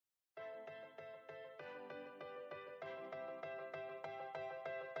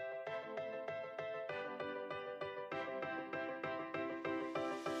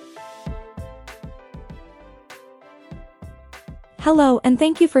Hello and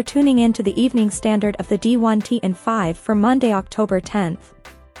thank you for tuning in to the Evening Standard of the D1T and 5 for Monday, October 10th.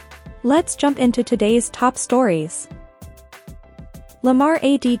 Let's jump into today's top stories. Lamar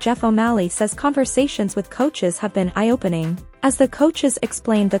AD Jeff O'Malley says conversations with coaches have been eye-opening, as the coaches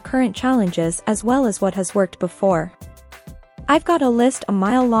explain the current challenges as well as what has worked before. I've got a list a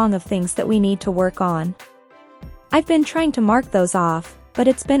mile long of things that we need to work on. I've been trying to mark those off, but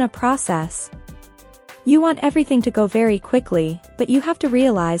it's been a process. You want everything to go very quickly, but you have to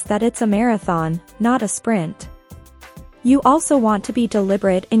realize that it's a marathon, not a sprint. You also want to be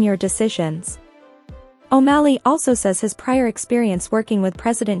deliberate in your decisions. O'Malley also says his prior experience working with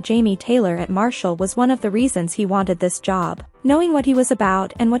President Jamie Taylor at Marshall was one of the reasons he wanted this job. Knowing what he was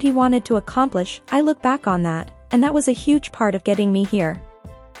about and what he wanted to accomplish, I look back on that, and that was a huge part of getting me here.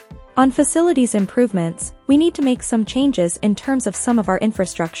 On facilities improvements, we need to make some changes in terms of some of our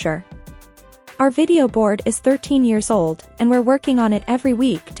infrastructure. Our video board is 13 years old, and we're working on it every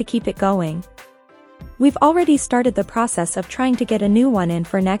week to keep it going. We've already started the process of trying to get a new one in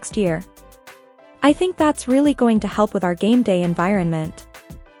for next year. I think that's really going to help with our game day environment.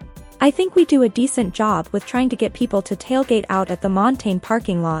 I think we do a decent job with trying to get people to tailgate out at the Montaigne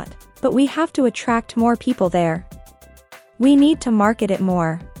parking lot, but we have to attract more people there. We need to market it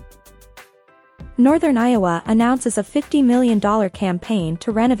more. Northern Iowa announces a $50 million campaign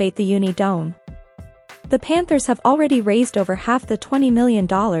to renovate the Uni Dome. The Panthers have already raised over half the $20 million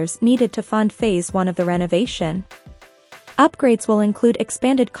needed to fund Phase 1 of the renovation. Upgrades will include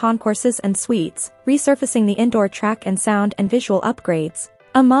expanded concourses and suites, resurfacing the indoor track and sound and visual upgrades,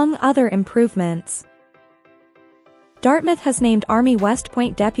 among other improvements. Dartmouth has named Army West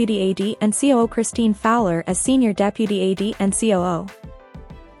Point Deputy AD and COO Christine Fowler as Senior Deputy AD and COO.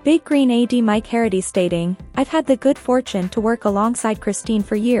 Big Green AD Mike Harity stating, "I've had the good fortune to work alongside Christine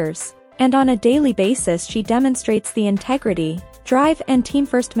for years, and on a daily basis she demonstrates the integrity, drive and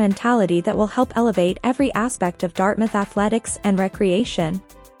team-first mentality that will help elevate every aspect of Dartmouth athletics and recreation."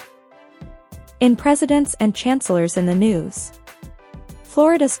 In Presidents and Chancellors in the news.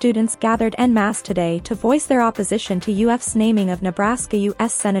 Florida students gathered en masse today to voice their opposition to UF's naming of Nebraska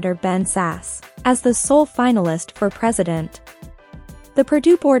U.S. Senator Ben Sasse as the sole finalist for president. The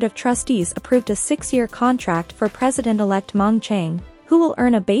Purdue Board of Trustees approved a 6-year contract for President-elect Mung Chiang, who will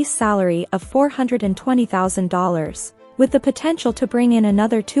earn a base salary of $420,000, with the potential to bring in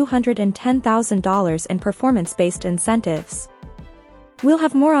another $210,000 in performance-based incentives. We'll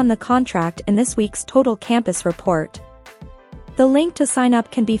have more on the contract in this week's Total Campus Report. The link to sign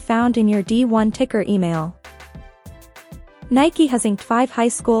up can be found in your D1 Ticker email. Nike has inked 5 high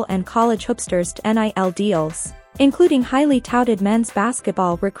school and college hoopsters to NIL deals, including highly touted men's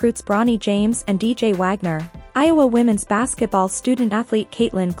basketball recruits Bronny James and DJ Wagner, Iowa women's basketball student-athlete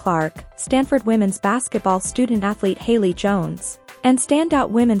Caitlin Clark, Stanford women's basketball student-athlete Haley Jones, and standout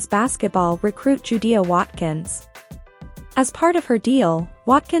women's basketball recruit Judea Watkins. As part of her deal,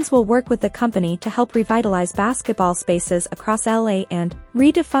 Watkins will work with the company to help revitalize basketball spaces across LA and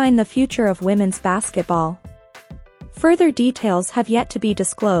redefine the future of women's basketball. Further details have yet to be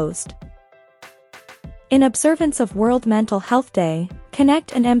disclosed. In observance of World Mental Health Day,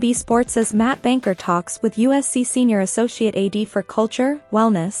 Connect and MB Sports' Matt Banker talks with USC Senior Associate AD for Culture,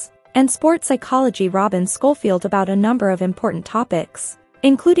 Wellness, and Sports Psychology Robin Schofield about a number of important topics,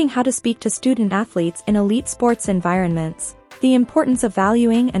 including how to speak to student-athletes in elite sports environments, the importance of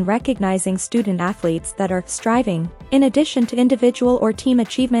valuing and recognizing student-athletes that are striving, in addition to individual or team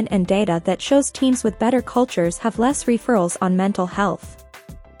achievement, and data that shows teams with better cultures have less referrals on mental health.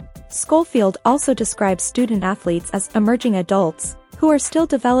 Schofield also describes student-athletes as emerging adults, who are still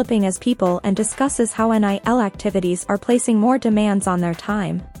developing as people, and discusses how NIL activities are placing more demands on their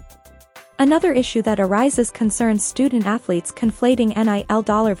time. Another issue that arises concerns student-athletes conflating NIL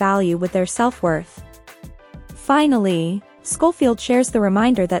dollar value with their self-worth. Finally, Schofield shares the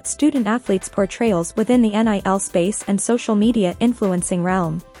reminder that student-athletes' portrayals within the NIL space and social media influencing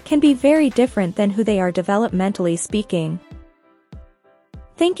realm can be very different than who they are developmentally speaking.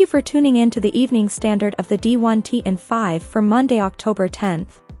 Thank you for tuning in to the Evening Standard of the D1T and 5 for Monday, October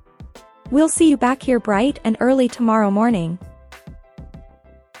 10th. We'll see you back here bright and early tomorrow morning.